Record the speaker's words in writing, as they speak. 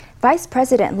Vice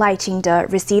President Lai Ching-te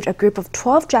received a group of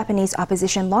 12 Japanese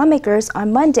opposition lawmakers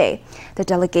on Monday. The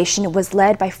delegation was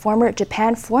led by former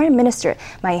Japan Foreign Minister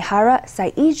Maehara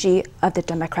Saiji of the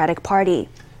Democratic Party.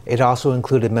 It also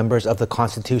included members of the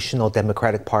Constitutional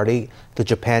Democratic Party, the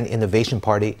Japan Innovation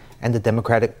Party, and the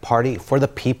Democratic Party for the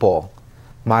People.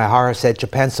 Maehara said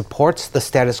Japan supports the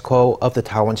status quo of the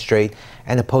Taiwan Strait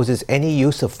and opposes any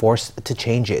use of force to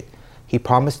change it. He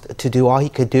promised to do all he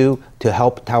could do to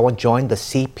help Taiwan join the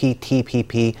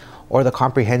CPTPP, or the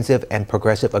Comprehensive and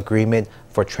Progressive Agreement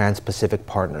for Trans-Pacific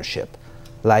Partnership.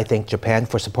 Lai thanked Japan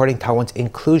for supporting Taiwan's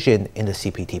inclusion in the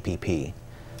CPTPP.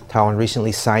 Taiwan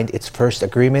recently signed its first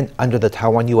agreement under the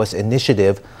Taiwan-U.S.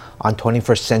 Initiative on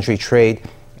 21st Century Trade,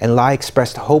 and Lai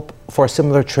expressed hope for a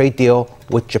similar trade deal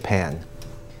with Japan.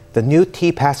 The new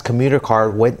T-Pass commuter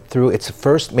card went through its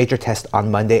first major test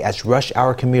on Monday as rush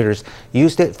hour commuters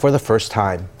used it for the first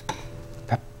time.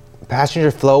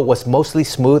 Passenger flow was mostly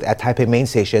smooth at Taipei Main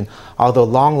Station, although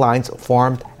long lines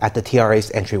formed at the TRA's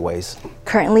entryways.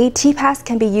 Currently, T-Pass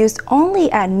can be used only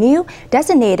at new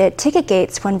designated ticket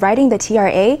gates when riding the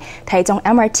TRA, Taichung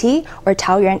MRT, or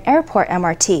Taoyuan Airport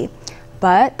MRT.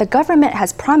 But the government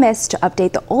has promised to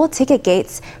update the old ticket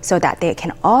gates so that they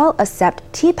can all accept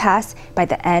T-Pass by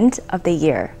the end of the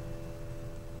year.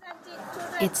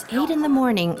 It's 8 in the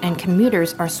morning and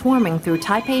commuters are swarming through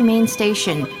Taipei Main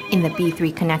Station. In the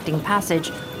B3 connecting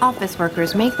passage, office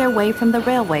workers make their way from the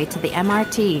railway to the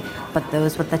MRT, but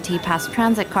those with the T-Pass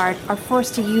transit card are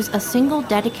forced to use a single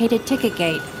dedicated ticket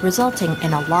gate, resulting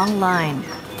in a long line.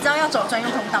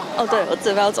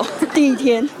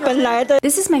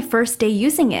 This is my first day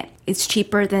using it. It's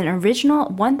cheaper than original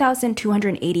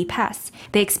 1,280 pass.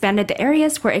 They expanded the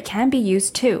areas where it can be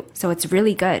used too, so it's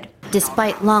really good.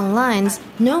 Despite long lines,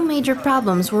 no major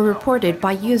problems were reported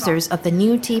by users of the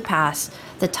new T-Pass.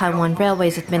 The Taiwan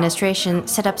Railways Administration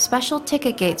set up special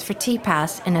ticket gates for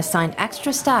T-Pass and assigned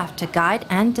extra staff to guide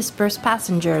and disperse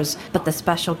passengers. But the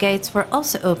special gates were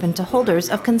also open to holders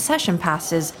of concession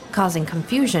passes, causing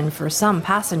confusion for some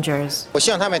passengers.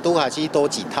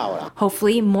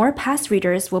 Hopefully, more pass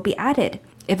readers will be added.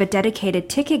 If a dedicated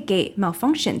ticket gate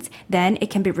malfunctions, then it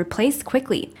can be replaced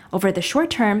quickly. Over the short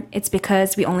term, it's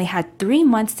because we only had 3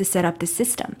 months to set up the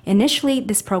system. Initially,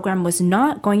 this program was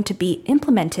not going to be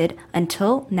implemented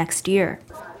until next year.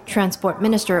 Transport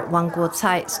Minister Wang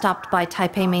Guocai stopped by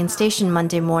Taipei Main Station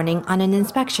Monday morning on an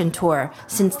inspection tour.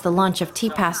 Since the launch of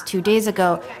T-Pass 2 days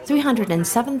ago,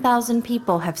 307,000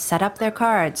 people have set up their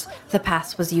cards. The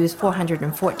pass was used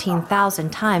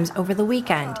 414,000 times over the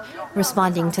weekend.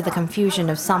 Responding to the confusion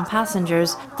of some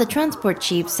passengers, the transport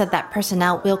chief said that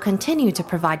personnel will continue to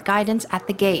provide guidance at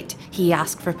the gate. He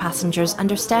asked for passengers'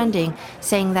 understanding,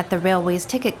 saying that the railway's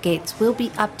ticket gates will be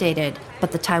updated.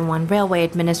 But the Taiwan Railway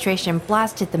Administration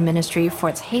blasted the ministry for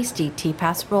its hasty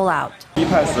T-Pass rollout.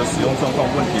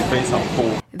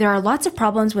 There are lots of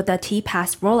problems with the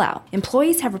T-Pass rollout.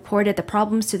 Employees have reported the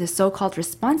problems to the so-called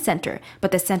response center,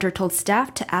 but the center told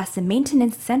staff to ask the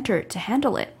maintenance center to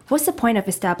handle it. What's the point of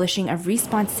establishing a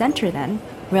response center then?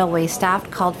 Railway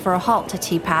staff called for a halt to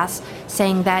T-Pass,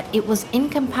 saying that it was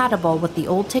incompatible with the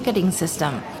old ticketing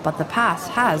system, but the pass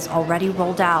has already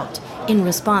rolled out. In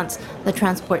response, the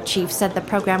transport chief said the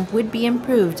program would be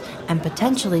improved and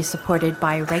potentially supported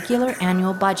by a regular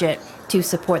annual budget to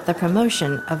support the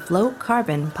promotion of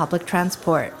low-carbon public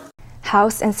transport.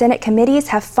 House and Senate committees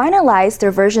have finalized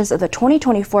their versions of the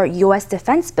 2024 U.S.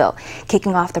 defense bill,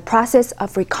 kicking off the process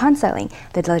of reconciling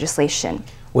the legislation.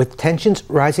 With tensions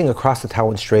rising across the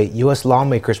Taiwan Strait, U.S.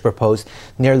 lawmakers proposed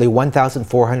nearly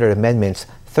 1,400 amendments,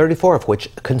 34 of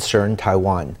which concern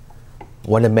Taiwan.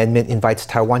 One amendment invites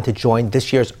Taiwan to join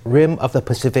this year's Rim of the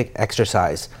Pacific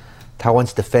exercise.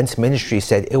 Taiwan's defense ministry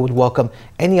said it would welcome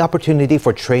any opportunity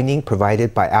for training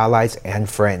provided by allies and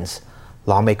friends.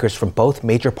 Lawmakers from both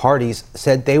major parties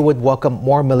said they would welcome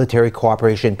more military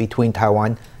cooperation between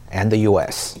Taiwan and the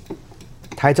U.S.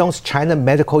 Taichung's China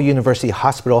Medical University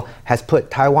Hospital has put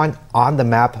Taiwan on the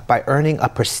map by earning a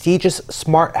prestigious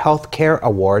Smart Healthcare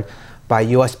Award by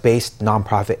U.S.-based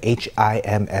nonprofit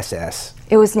HIMSS.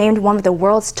 It was named one of the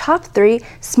world's top 3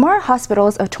 smart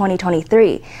hospitals of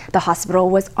 2023. The hospital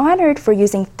was honored for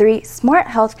using 3 smart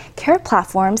health care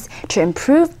platforms to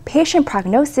improve patient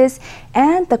prognosis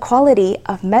and the quality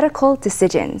of medical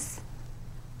decisions.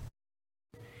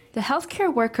 The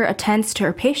healthcare worker attends to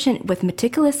her patient with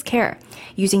meticulous care.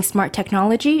 Using smart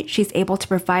technology, she's able to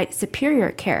provide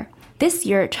superior care. This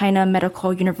year, China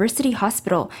Medical University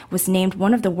Hospital was named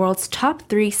one of the world's top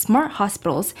 3 smart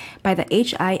hospitals by the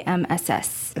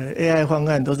HIMSS.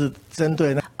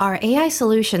 Our AI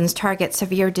solutions target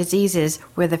severe diseases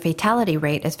where the fatality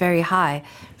rate is very high.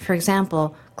 For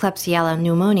example, Klebsiella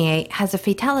pneumoniae has a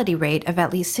fatality rate of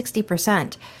at least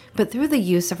 60%, but through the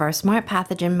use of our smart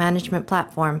pathogen management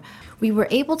platform, we were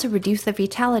able to reduce the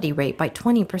fatality rate by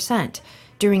 20%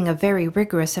 during a very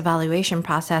rigorous evaluation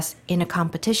process in a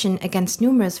competition against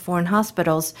numerous foreign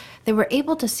hospitals. They were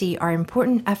able to see our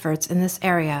important efforts in this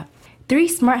area. 3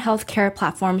 smart healthcare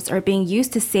platforms are being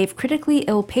used to save critically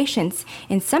ill patients,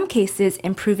 in some cases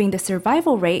improving the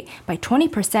survival rate by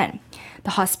 20%.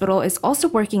 The hospital is also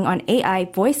working on AI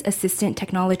voice assistant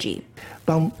technology.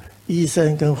 帮医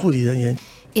生跟护理人员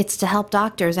It's to help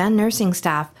doctors and nursing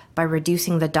staff by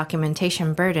reducing the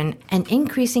documentation burden and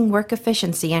increasing work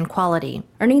efficiency and quality.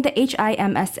 Earning the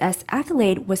HIMSS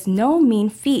accolade was no mean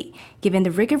feat, given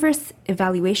the rigorous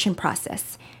evaluation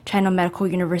process. China Medical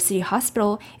University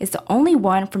Hospital is the only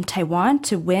one from Taiwan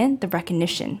to win the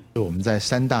recognition. 我们在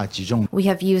3大集中 We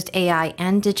have used AI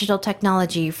and digital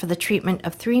technology for the treatment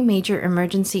of 3 major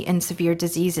emergency and severe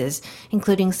diseases,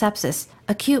 including sepsis,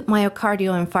 acute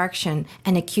myocardial infarction,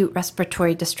 and acute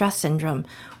respiratory distress syndrome.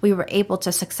 We were able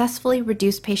to successfully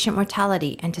reduce patient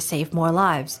mortality and to save more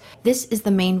lives. This is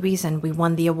the main reason we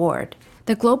won the award.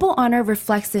 The global honor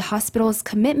reflects the hospital's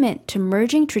commitment to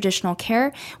merging traditional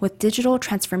care with digital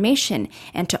transformation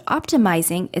and to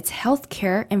optimizing its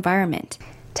healthcare environment.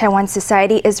 Taiwan's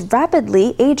society is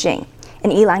rapidly aging. In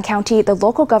Yilan County, the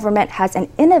local government has an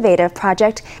innovative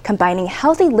project combining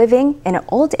healthy living in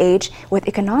old age with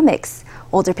economics.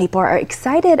 Older people are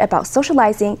excited about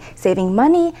socializing, saving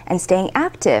money, and staying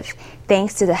active,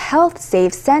 thanks to the Health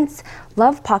Save Sense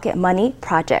Love Pocket Money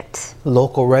project.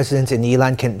 Local residents in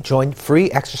Yilan can join free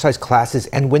exercise classes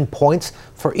and win points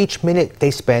for each minute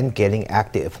they spend getting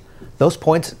active. Those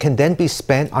points can then be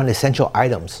spent on essential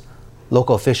items.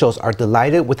 Local officials are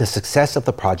delighted with the success of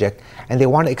the project, and they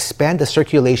want to expand the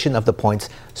circulation of the points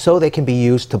so they can be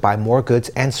used to buy more goods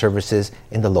and services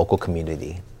in the local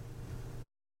community.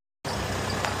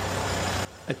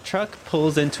 A truck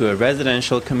pulls into a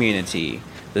residential community.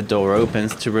 The door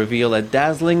opens to reveal a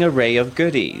dazzling array of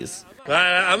goodies.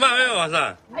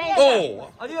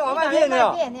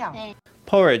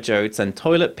 Porridge oats and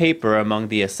toilet paper are among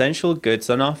the essential goods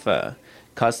on offer.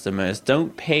 Customers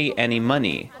don't pay any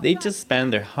money, they just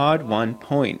spend their hard-won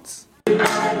points.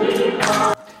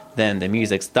 Then the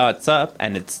music starts up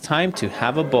and it's time to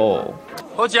have a bowl.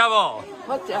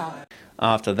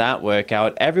 After that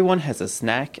workout, everyone has a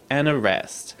snack and a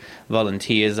rest.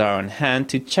 Volunteers are on hand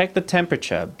to check the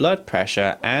temperature, blood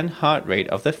pressure, and heart rate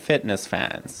of the fitness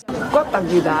fans.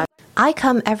 I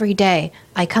come every day.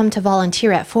 I come to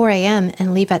volunteer at 4 a.m.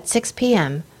 and leave at 6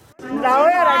 p.m.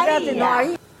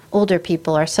 Older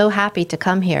people are so happy to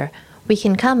come here. We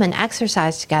can come and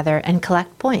exercise together and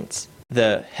collect points.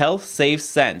 The Health Save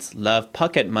Sense Love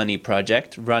Pocket Money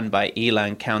project, run by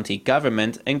Yilan County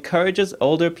government, encourages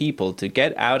older people to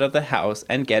get out of the house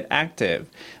and get active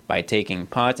by taking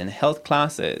part in health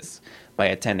classes. By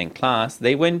attending class,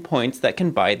 they win points that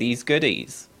can buy these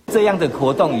goodies.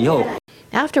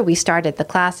 After we started the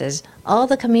classes, all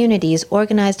the communities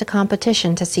organized a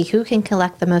competition to see who can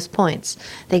collect the most points.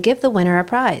 They give the winner a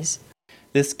prize.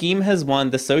 The scheme has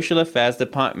won the Social Affairs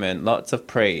Department lots of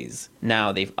praise.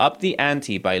 Now they've upped the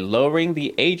ante by lowering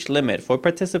the age limit for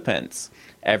participants.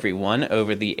 Everyone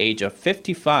over the age of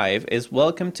 55 is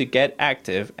welcome to get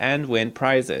active and win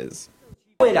prizes.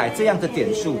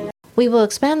 We will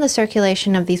expand the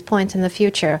circulation of these points in the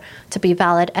future to be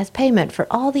valid as payment for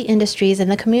all the industries in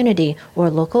the community or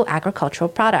local agricultural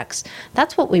products.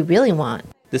 That's what we really want.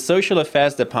 The Social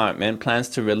Affairs Department plans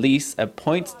to release a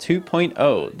Points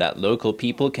 2.0 that local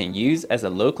people can use as a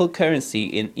local currency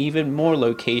in even more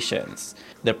locations.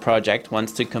 The project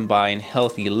wants to combine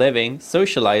healthy living,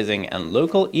 socializing, and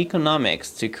local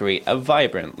economics to create a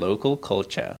vibrant local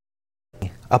culture.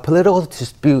 A political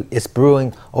dispute is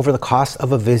brewing over the cost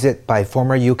of a visit by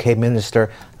former UK Minister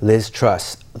Liz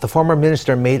Truss. The former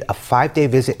minister made a 5-day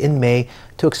visit in May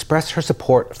to express her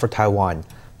support for Taiwan.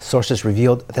 Sources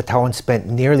revealed that Taiwan spent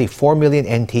nearly 4 million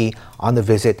NT on the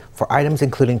visit for items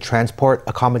including transport,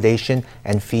 accommodation,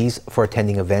 and fees for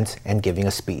attending events and giving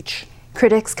a speech.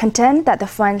 Critics contend that the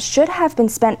funds should have been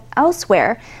spent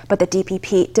elsewhere, but the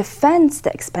DPP defends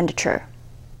the expenditure.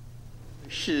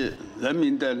 是人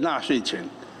民的纳税钱，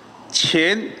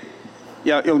钱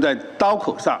要用在刀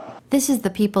口上。 This is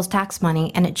the people's tax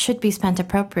money, and it should be spent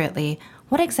appropriately.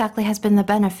 What exactly has been the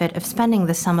benefit of spending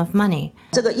this sum of money?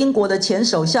 这个英国的前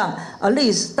首相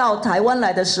Liz 到台湾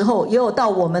来的时候，也有到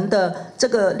我们的这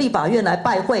个立法院来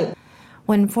拜会。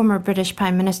 When former British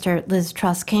Prime Minister Liz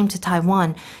Truss came to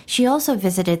Taiwan, she also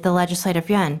visited the Legislative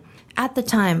Yuan. At the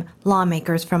time,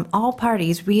 lawmakers from all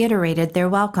parties reiterated their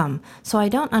welcome, so I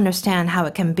don't understand how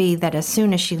it can be that as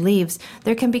soon as she leaves,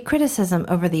 there can be criticism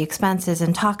over the expenses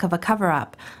and talk of a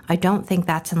cover-up. I don't think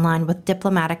that's in line with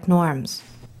diplomatic norms.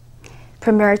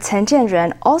 Premier Chen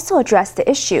Jianren also addressed the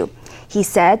issue. He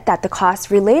said that the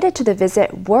costs related to the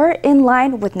visit were in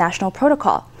line with national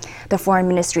protocol. The Foreign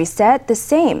Ministry said the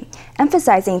same,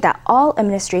 emphasizing that all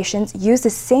administrations use the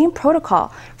same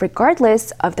protocol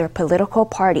regardless of their political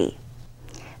party.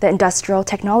 The Industrial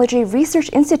Technology Research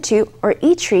Institute, or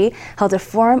ITRI, held a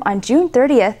forum on June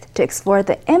 30th to explore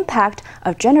the impact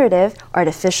of generative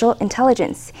artificial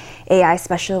intelligence. AI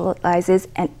specializes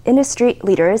and industry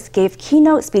leaders gave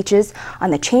keynote speeches on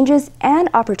the changes and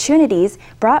opportunities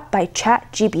brought by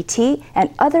ChatGPT and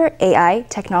other AI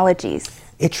technologies.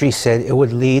 ITRI said it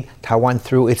would lead Taiwan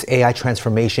through its AI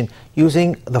transformation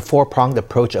using the four-pronged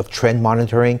approach of trend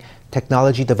monitoring,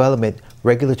 technology development,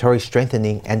 regulatory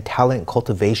strengthening, and talent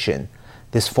cultivation.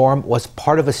 This forum was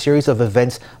part of a series of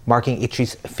events marking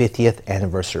ITRI's 50th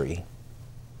anniversary.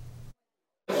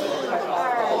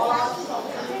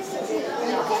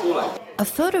 A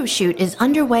photo shoot is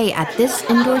underway at this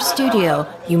indoor studio.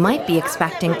 You might be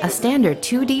expecting a standard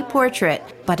 2D portrait,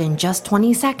 but in just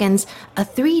 20 seconds, a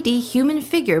 3D human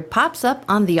figure pops up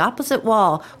on the opposite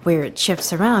wall, where it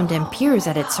shifts around and peers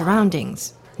at its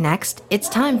surroundings. Next, it's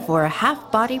time for a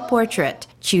half-body portrait.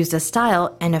 Choose a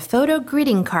style and a photo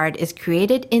greeting card is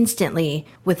created instantly.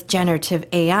 With generative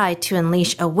AI to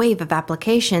unleash a wave of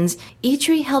applications,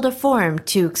 ITRI held a forum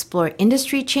to explore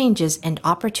industry changes and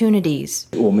opportunities.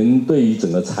 As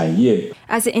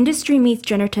the industry meets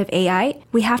generative AI,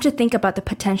 we have to think about the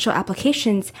potential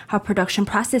applications, how production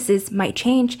processes might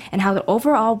change, and how the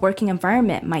overall working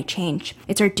environment might change.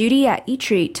 It's our duty at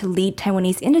ITRI to lead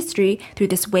Taiwanese industry through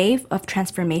this wave of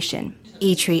transformation.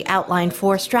 ITRI outlined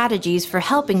 4 strategies for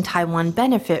helping Taiwan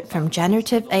benefit from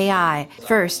generative AI.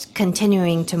 First,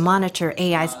 continuing to monitor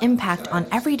AI's impact on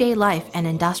everyday life and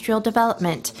industrial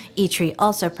development. ITRI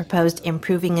also proposed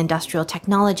improving industrial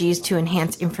technologies to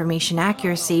enhance information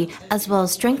accuracy, as well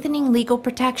as strengthening legal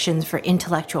protections for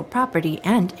intellectual property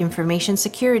and information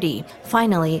security.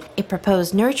 Finally, it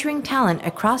proposed nurturing talent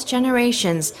across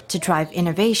generations to drive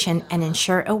innovation and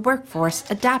ensure a workforce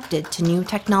adapted to new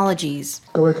technologies.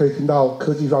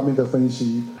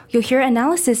 You'll hear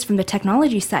analysis from the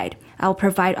technology side. I'll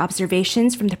provide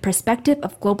observations from the perspective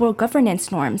of global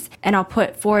governance norms, and I'll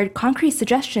put forward concrete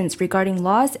suggestions regarding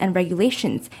laws and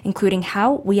regulations, including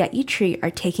how we at ITRI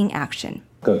are taking action.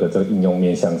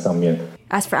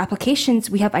 As for applications,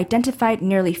 we have identified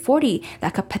nearly 40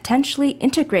 that could potentially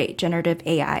integrate generative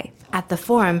AI. At the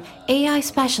forum, AI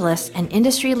specialists and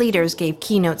industry leaders gave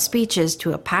keynote speeches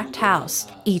to a packed house.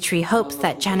 ITRI hopes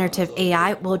that generative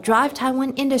AI will drive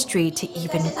Taiwan industry to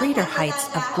even greater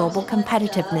heights of global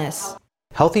competitiveness.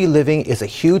 Healthy living is a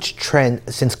huge trend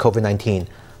since COVID-19.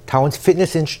 Taiwan's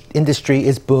fitness industry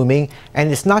is booming,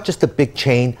 and it's not just the big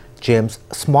chain gyms.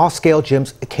 Small-scale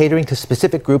gyms catering to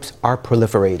specific groups are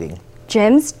proliferating.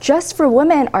 Gyms just for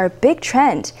women are a big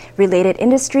trend. Related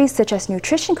industries such as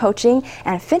nutrition coaching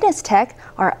and fitness tech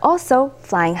are also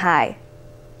flying high.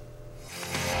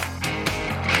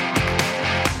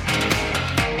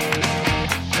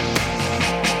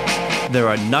 There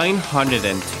are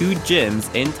 902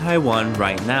 gyms in Taiwan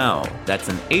right now. That's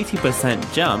an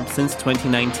 80% jump since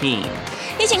 2019.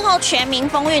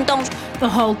 The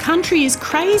whole country is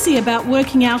crazy about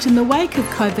working out in the wake of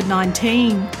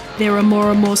COVID-19. There are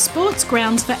more and more sports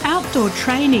grounds for outdoor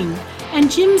training, and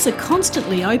gyms are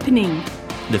constantly opening.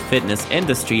 The fitness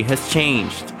industry has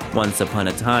changed. Once upon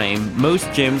a time, most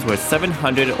gyms were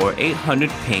 700 or 800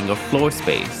 ping of floor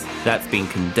space. That's been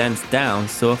condensed down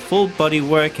so a full body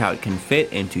workout can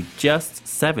fit into just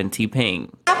 70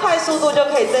 ping.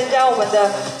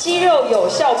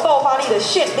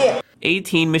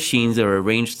 18 machines are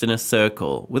arranged in a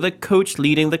circle, with a coach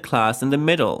leading the class in the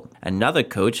middle. Another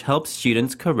coach helps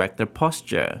students correct their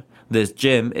posture. This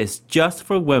gym is just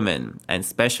for women and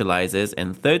specializes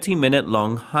in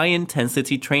 30-minute-long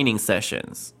high-intensity training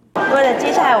sessions.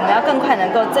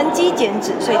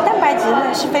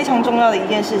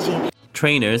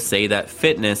 Trainers say that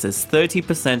fitness is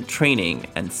 30% training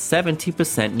and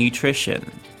 70%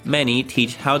 nutrition. Many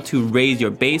teach how to raise your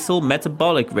basal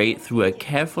metabolic rate through a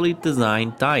carefully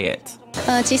designed diet.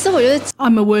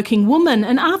 I'm a working woman,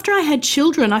 and after I had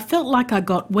children, I felt like I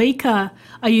got weaker.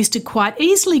 I used to quite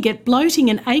easily get bloating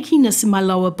and achiness in my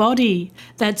lower body.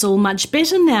 That's all much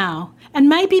better now. And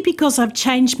maybe because I've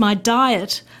changed my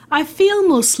diet, I feel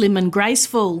more slim and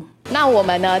graceful.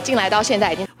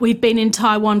 We've been in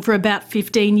Taiwan for about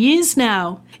 15 years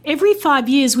now. Every 5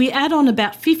 years we add on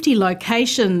about 50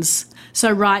 locations.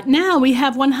 So right now we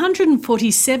have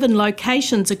 147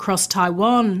 locations across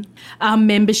Taiwan. Our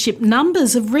membership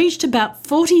numbers have reached about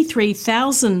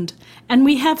 43,000 and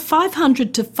we have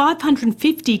 500 to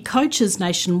 550 coaches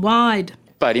nationwide.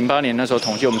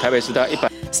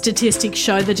 Statistics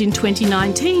show that in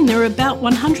 2019 there are about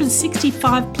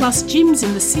 165 plus gyms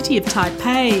in the city of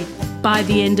Taipei. By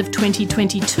the end of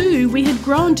 2022, we had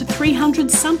grown to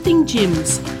 300-something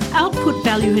gyms. Output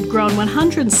value had grown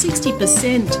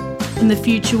 160%. In the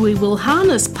future, we will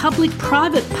harness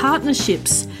public-private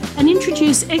partnerships and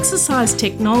introduce exercise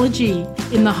technology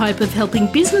in the hope of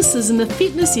helping businesses in the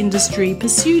fitness industry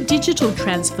pursue digital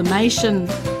transformation.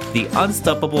 The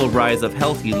unstoppable rise of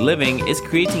healthy living is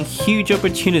creating huge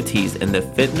opportunities in the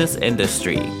fitness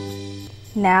industry.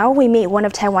 Now we meet one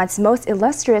of Taiwan's most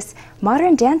illustrious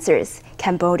modern dancers.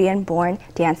 Cambodian-born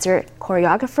dancer,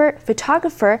 choreographer,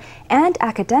 photographer, and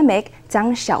academic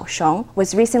Zhang Xiaosheng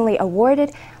was recently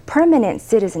awarded permanent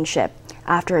citizenship.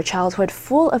 After a childhood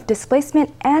full of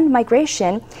displacement and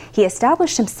migration, he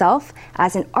established himself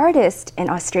as an artist in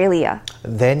Australia.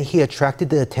 Then he attracted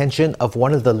the attention of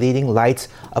one of the leading lights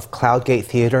of Cloudgate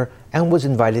Theatre and was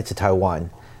invited to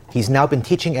Taiwan. He's now been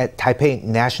teaching at Taipei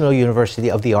National University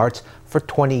of the Arts for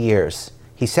 20 years.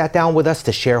 He sat down with us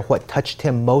to share what touched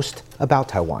him most about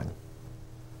Taiwan.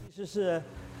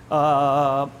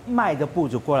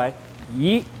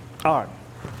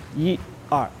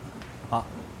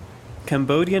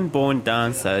 Cambodian-born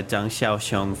dancer Zhang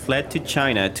Xiaosheng fled to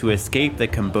China to escape the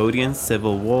Cambodian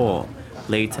Civil War.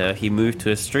 Later, he moved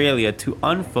to Australia to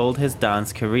unfold his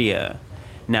dance career.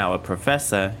 Now a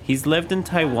professor, he's lived in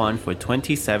Taiwan for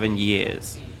 27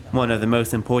 years. One of the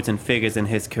most important figures in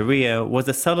his career was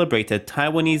the celebrated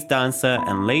Taiwanese dancer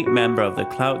and late member of the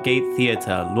Cloudgate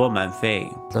Theatre, Luo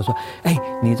Manfei.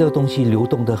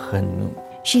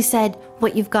 She said,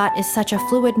 what you've got is such a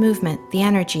fluid movement, the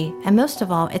energy, and most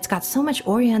of all, it's got so much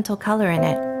oriental color in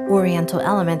it, oriental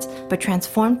elements, but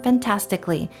transformed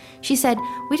fantastically. She said,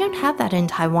 we don't have that in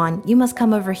Taiwan, you must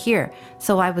come over here.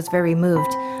 So I was very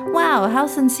moved. Wow, how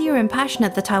sincere and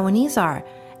passionate the Taiwanese are.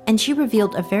 And she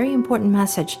revealed a very important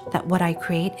message that what I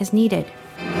create is needed.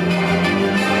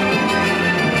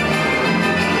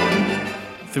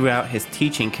 Throughout his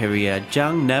teaching career,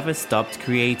 Zhang never stopped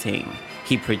creating.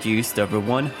 He produced over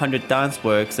 100 dance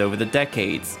works over the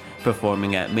decades,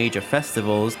 performing at major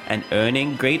festivals and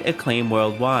earning great acclaim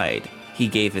worldwide. He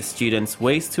gave his students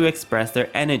ways to express their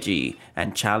energy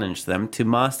and challenged them to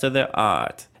master their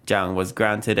art. Zhang was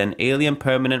granted an Alien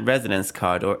Permanent Residence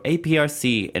Card or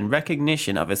APRC in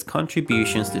recognition of his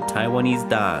contributions to Taiwanese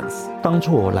dance.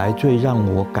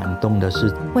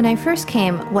 When I first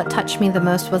came, what touched me the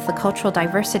most was the cultural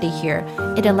diversity here.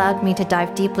 It allowed me to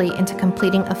dive deeply into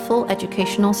completing a full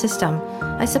educational system.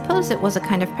 I suppose it was a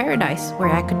kind of paradise where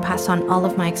I could pass on all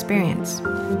of my experience.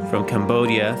 From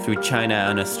Cambodia through China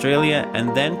and Australia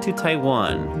and then to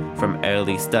Taiwan. From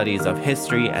early studies of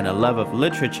history and a love of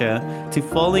literature to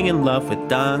falling in love with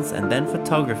dance and then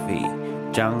photography,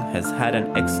 Zhang has had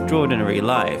an extraordinary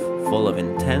life full of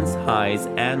intense highs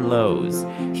and lows.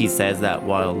 He says that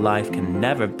while life can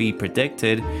never be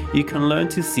predicted, you can learn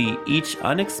to see each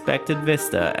unexpected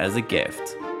vista as a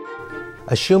gift.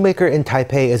 A shoemaker in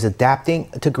Taipei is adapting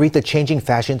to greet the changing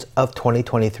fashions of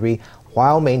 2023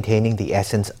 while maintaining the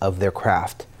essence of their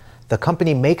craft. The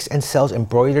company makes and sells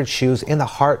embroidered shoes in the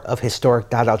heart of historic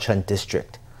Dadaocheng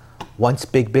district. Once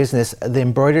big business, the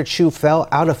embroidered shoe fell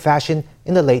out of fashion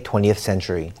in the late 20th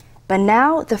century. But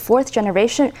now, the fourth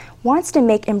generation wants to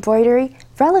make embroidery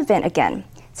relevant again.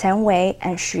 Chen Wei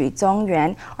and Xu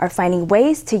Zongyuan are finding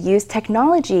ways to use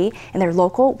technology in their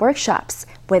local workshops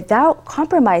without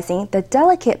compromising the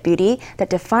delicate beauty that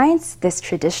defines this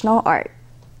traditional art.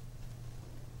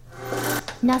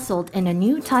 Nestled in a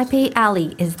new Taipei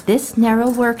alley is this narrow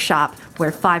workshop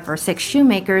where 5 or 6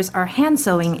 shoemakers are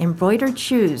hand-sewing embroidered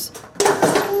shoes.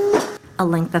 A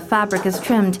length of fabric is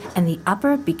trimmed and the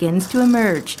upper begins to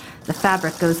emerge. The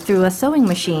fabric goes through a sewing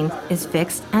machine, is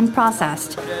fixed and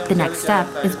processed. The next step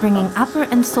is bringing upper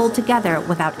and sole together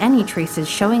without any traces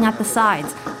showing at the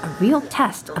sides, a real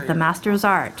test of the master's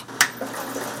art.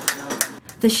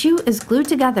 The shoe is glued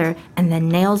together and then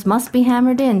nails must be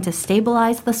hammered in to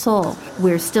stabilize the sole.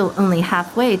 We're still only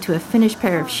halfway to a finished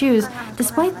pair of shoes,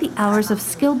 despite the hours of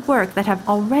skilled work that have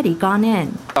already gone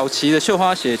in.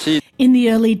 In the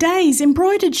early days,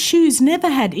 embroidered shoes never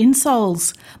had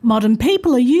insoles. Modern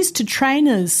people are used to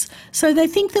trainers, so they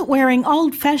think that wearing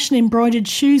old-fashioned embroidered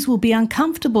shoes will be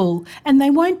uncomfortable and they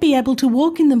won't be able to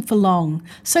walk in them for long.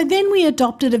 So then we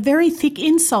adopted a very thick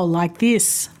insole like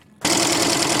this.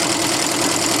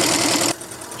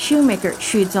 shoemaker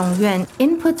Xu Zongyuan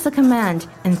inputs a command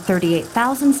and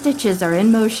 38,000 stitches are in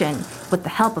motion. With the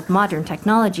help of modern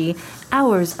technology,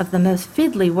 hours of the most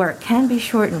fiddly work can be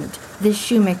shortened. This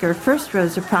shoemaker first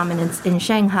rose to prominence in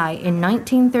Shanghai in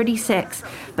 1936,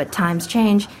 but times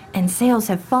change and sales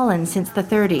have fallen since the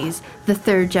 30s. The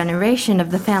third generation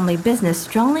of the family business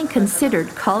strongly considered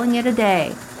calling it a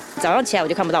day.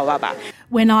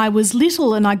 When I was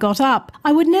little and I got up,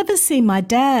 I would never see my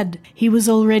dad. He was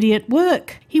already at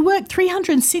work. He worked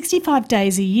 365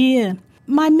 days a year.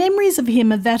 My memories of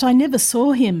him are that I never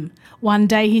saw him. One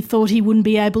day he thought he wouldn't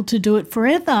be able to do it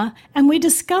forever, and we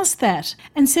discussed that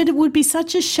and said it would be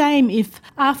such a shame if,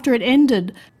 after it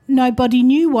ended, nobody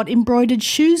knew what embroidered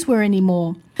shoes were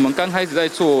anymore.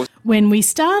 When we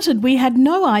started, we had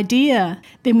no idea.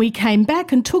 Then we came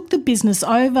back and took the business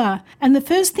over, and the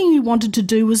first thing we wanted to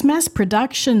do was mass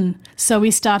production. So we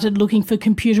started looking for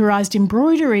computerised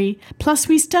embroidery, plus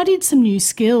we studied some new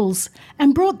skills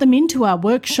and brought them into our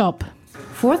workshop.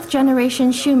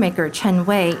 Fourth-generation shoemaker Chen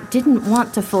Wei didn't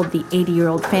want to fold the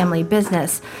 80-year-old family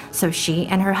business, so she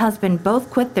and her husband both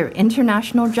quit their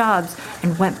international jobs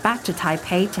and went back to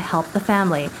Taipei to help the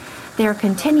family. They are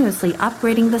continuously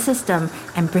upgrading the system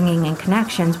and bringing in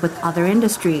connections with other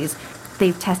industries.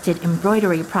 They've tested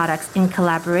embroidery products in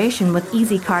collaboration with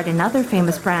EasyCard and other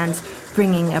famous brands,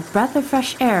 bringing a breath of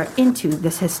fresh air into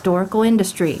this historical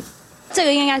industry.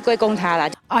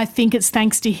 I think it's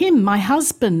thanks to him, my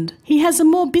husband. He has a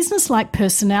more businesslike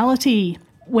personality.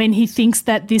 When he thinks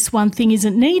that this one thing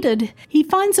isn't needed, he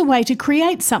finds a way to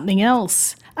create something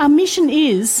else. Our mission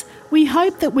is, we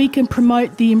hope that we can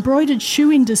promote the embroidered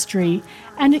shoe industry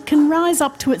and it can rise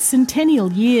up to its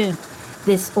centennial year.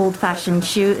 This old-fashioned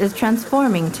shoe is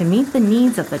transforming to meet the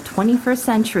needs of the 21st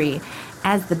century.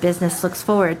 As the business looks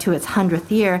forward to its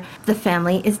 100th year, the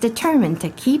family is determined to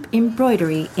keep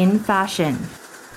embroidery in fashion.